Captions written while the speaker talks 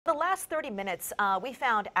the last 30 minutes, we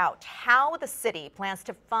found out how the city plans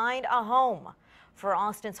to find a home for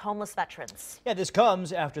Austin's homeless veterans. Yeah, this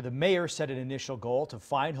comes after the mayor set an initial goal to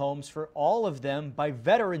find homes for all of them by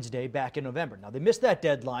Veterans Day back in November. Now, they missed that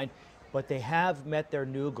deadline, but they have met their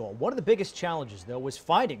new goal. One of the biggest challenges, though, was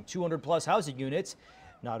finding 200-plus housing units.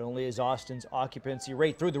 Not only is Austin's occupancy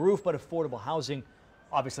rate through the roof, but affordable housing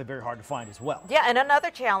obviously very hard to find as well. Yeah, and another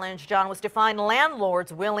challenge, John, was to find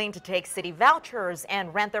landlords willing to take city vouchers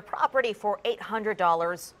and rent their property for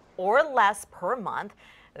 $800 or less per month.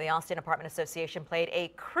 The Austin Apartment Association played a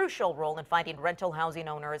crucial role in finding rental housing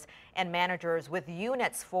owners and managers with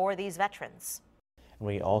units for these veterans.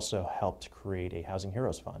 We also helped create a Housing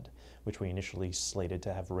Heroes Fund, which we initially slated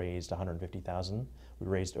to have raised $150,000. We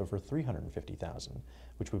raised over $350,000,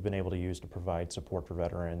 which we've been able to use to provide support for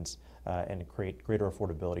veterans and create greater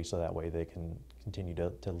affordability so that way they can continue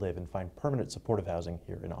to live and find permanent supportive housing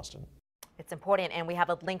here in Austin. It's important, and we have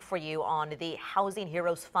a link for you on the Housing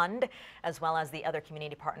Heroes Fund as well as the other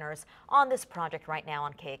community partners on this project right now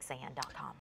on KXAN.com.